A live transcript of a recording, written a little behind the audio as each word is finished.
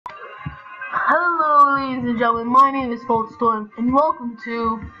Hello, ladies and gentlemen. My name is Storm, and welcome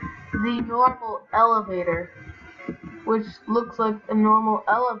to the normal elevator, which looks like a normal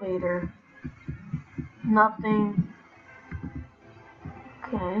elevator. Nothing.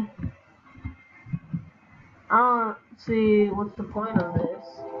 Okay. I don't see what's the point of this.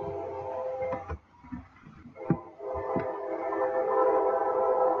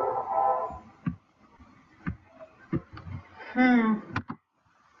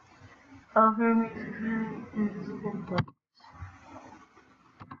 Elevator music invisible place.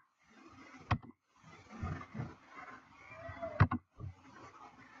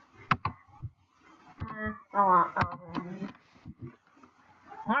 I want elevator music.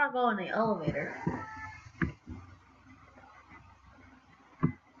 I want to go in the elevator.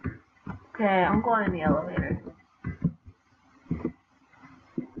 Okay, I'm going in the elevator.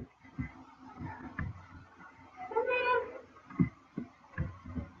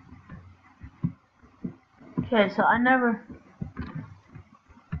 Okay, so I never...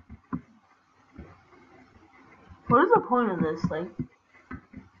 What is the point of this? Like...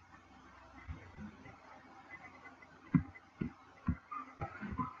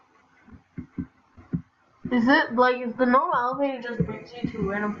 Is it, like, is the normal elevator just brings you to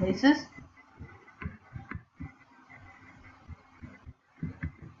random places?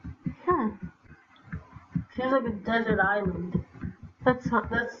 Seems like a desert island. That's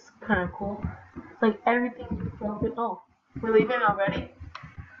kind of cool. Like everything's broken. Oh, we're leaving already?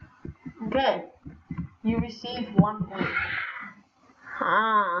 Good. You received 1 point.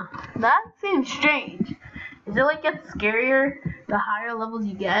 That seems strange. Is it like gets scarier the higher levels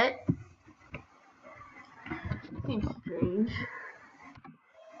you get? Seems strange.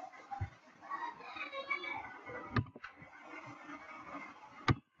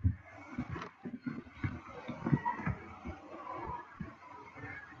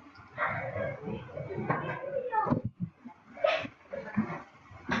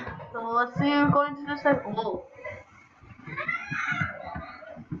 So let's see, we're going to the second. Whoa.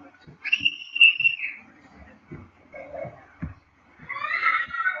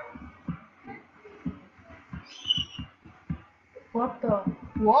 What the?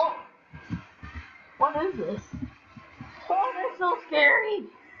 Whoa. What is this? Oh, that's so scary.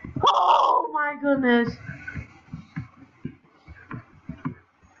 Oh my goodness.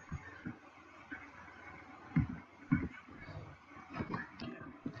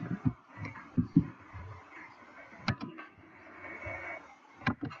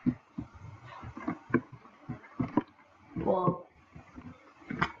 Whoa.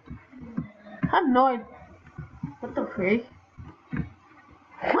 I have no idea. What the freak? What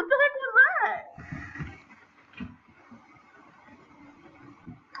the heck was that?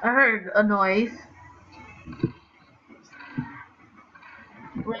 I heard a noise.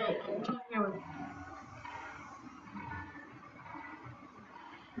 Wait, I'm trying to hear it.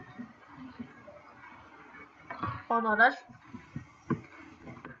 Oh no, that's...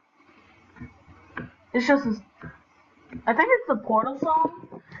 It's just a... I think it's the Portal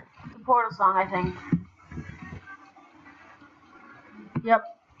song. The Portal song, I think. Yep,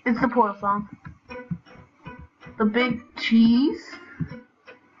 it's the Portal song. The big cheese?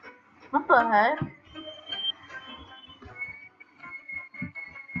 What the heck?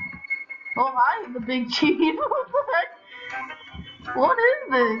 Oh hi, the big cheese. What the heck? What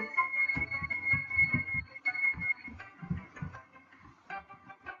is this?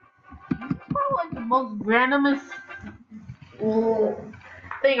 This is probably like the most randomest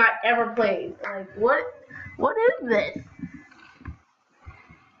thing I ever played. Like what is this?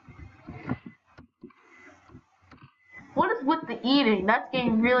 What is with the eating? That's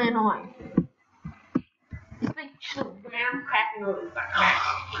getting really annoying. This big random cracking noise.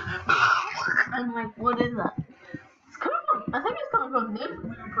 I'm like, what is that? It's coming from, I think it's coming from this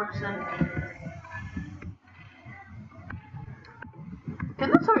weird person.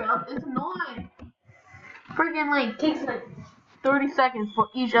 Can this hurry up? It's annoying. Freaking like takes like 30 seconds for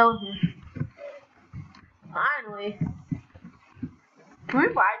each elephant. Finally. Can we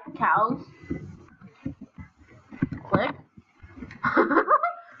ride the cows? Click.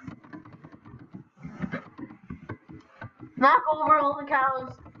 Knock over all the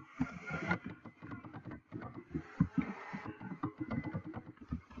cows.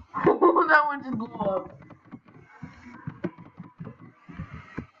 Oh, that one just blew up.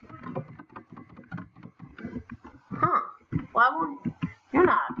 Huh. Why would... You're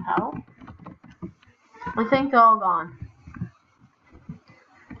not a cow. I think they're all gone.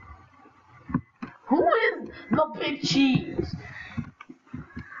 Who is the big cheese?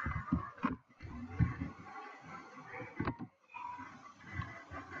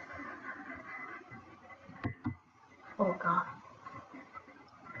 Oh god.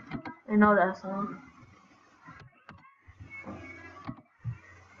 I know that song.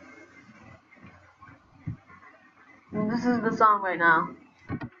 And this is the song right now.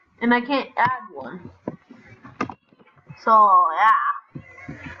 And I can't add one. So yeah.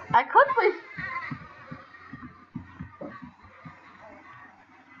 I could play.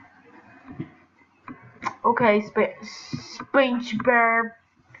 Okay, SpongeBob.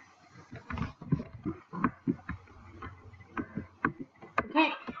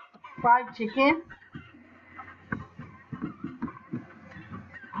 Okay, fried chicken.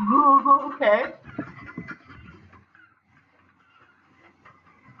 Okay.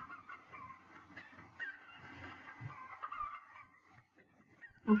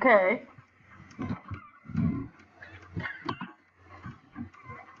 Okay.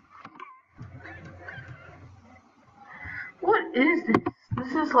 What is this?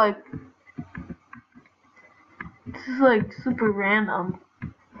 This is like super random.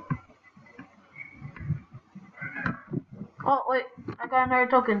 Oh wait, I got another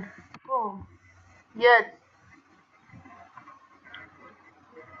token. Boom. Yes.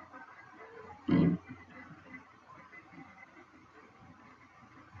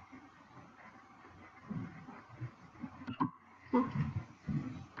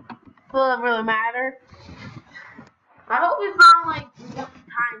 Doesn't really matter. I hope it's not like one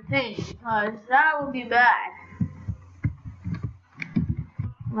time thing, because that would be bad.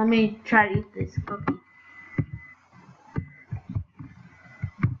 Let me try to eat this cookie.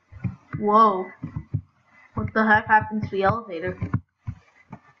 Whoa. What the heck happened to the elevator?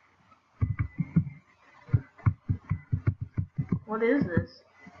 What is this?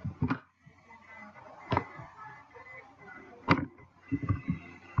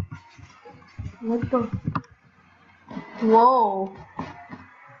 What the? Whoa.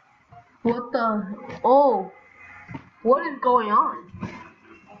 What the? Oh. What is going on?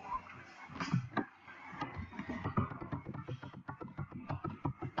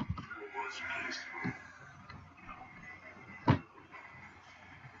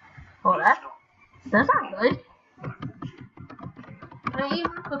 Oh, that's not good. Can I eat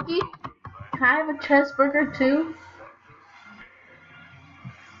one cookie? Can I have a cheeseburger too?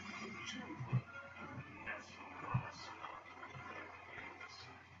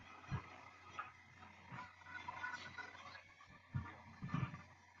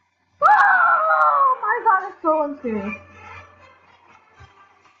 Oh my god, it's so unserious.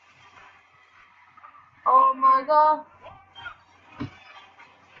 Oh my god.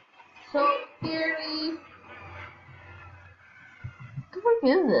 So scary. What the frick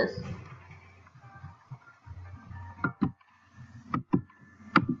is this?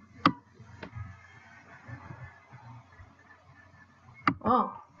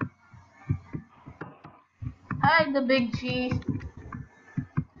 Oh. Hi, the big cheese.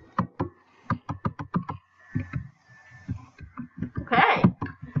 Okay.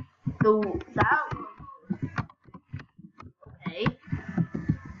 That was okay.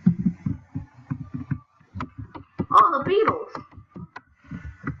 Oh, the Beatles.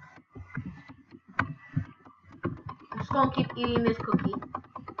 I'm just gonna keep eating this cookie.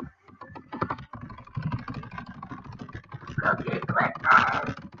 Cookie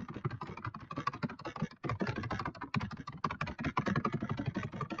clicker.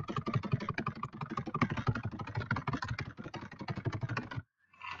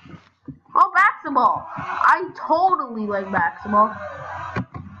 Oh, basketball. I totally like basketball.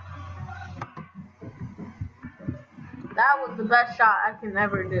 That was the best shot I can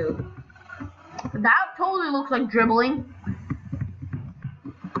ever do. That totally looks like dribbling.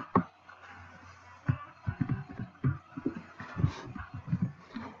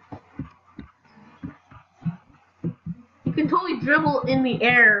 You can totally dribble in the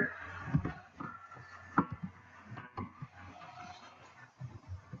air.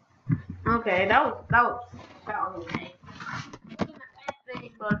 Okay, that was okay.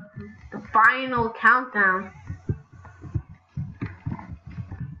 But the final countdown.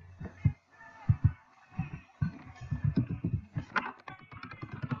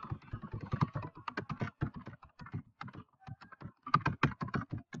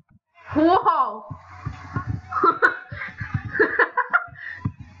 Whoa!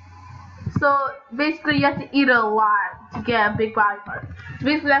 So basically, you have to eat a lot to get a big body part. So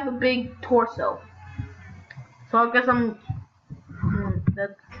basically, I have a big torso. So I guess I'm.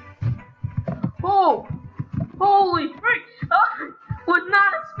 That's. Oh! Holy freak! Oh, was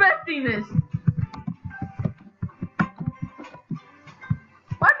not expecting this.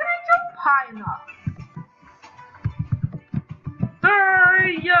 Why can I jump high enough?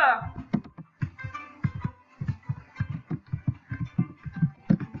 Yeah.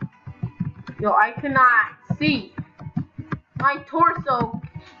 Yo, I cannot see my torso.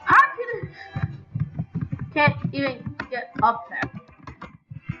 How can't even get up there.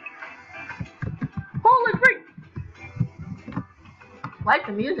 Holy freak! Like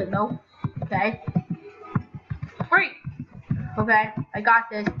the music though. Okay. Freak! Okay, I got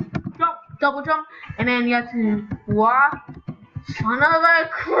this. Jump, double jump, and then you have to walk. Son of a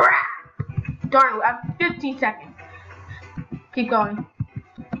crap! Darn it, I have 15 seconds. Keep going.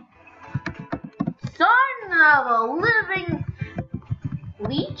 Son of a living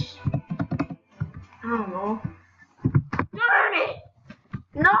leech? I don't know. Darn it!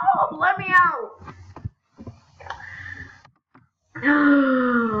 No, let me out!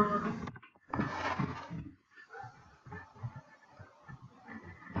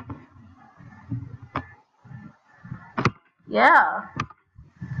 Yeah.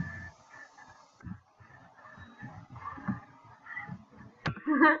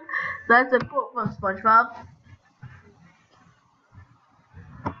 That's a quote from SpongeBob.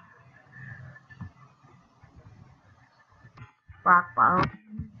 Rock bottom.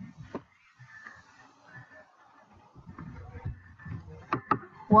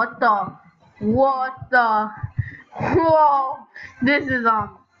 What the? Whoa! This is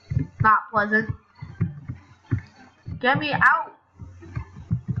not pleasant. Get me out!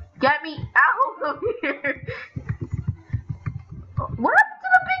 Get me out of here! What happened to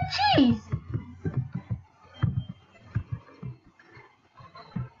the big cheese?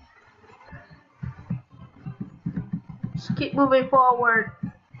 Just keep moving forward.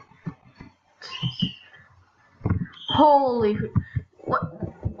 Holy! What?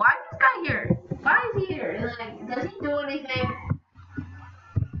 Why is this guy here? Why is he here? Like, does he do anything?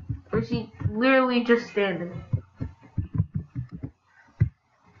 Or is he literally just standing?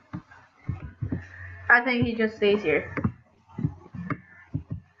 I think he just stays here.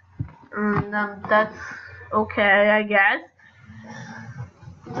 That's okay, I guess.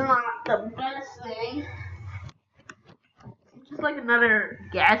 It's not the best thing. Just like another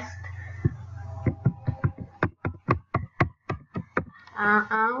guest. I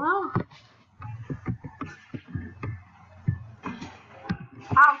don't know.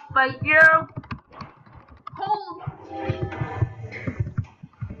 I'll fight you. Hold.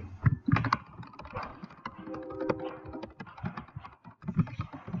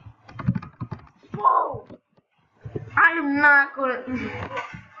 Whoa. I am not gonna.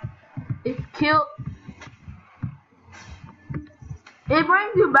 It killed. It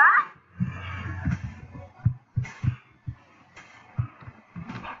brings you back?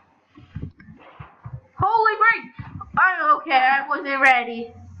 Holy break! I'm okay, I wasn't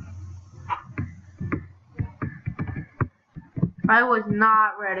ready. I was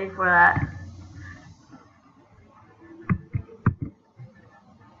not ready for that.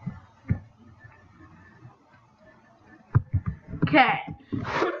 Okay.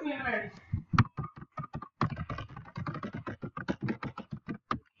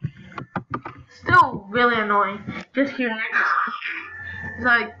 Still really annoying. Just hearing it. It's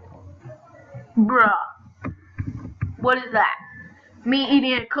like, bruh. What is that? Me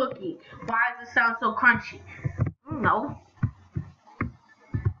eating a cookie. Why does it sound so crunchy? I don't know.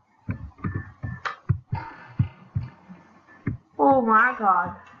 Oh my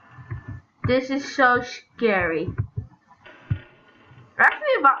god. This is so scary.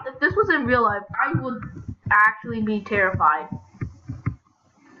 Actually, if this was in real life, I would actually be terrified.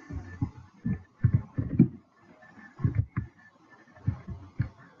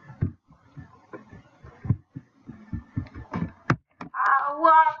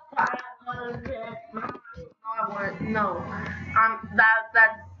 No,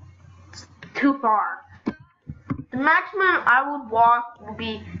 that's too far. The maximum I would walk would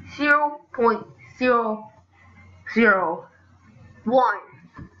be 0.001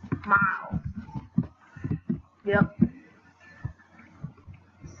 miles. Yep.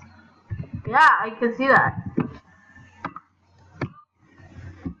 Yeah, I can see that.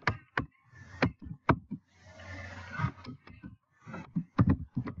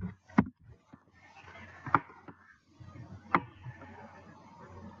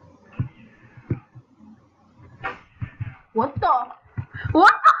 What the?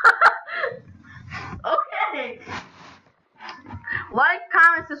 What? Okay. Like,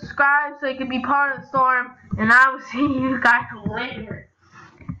 comment, subscribe so you can be part of the storm. And I will see you guys later.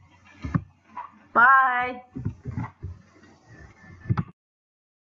 Bye.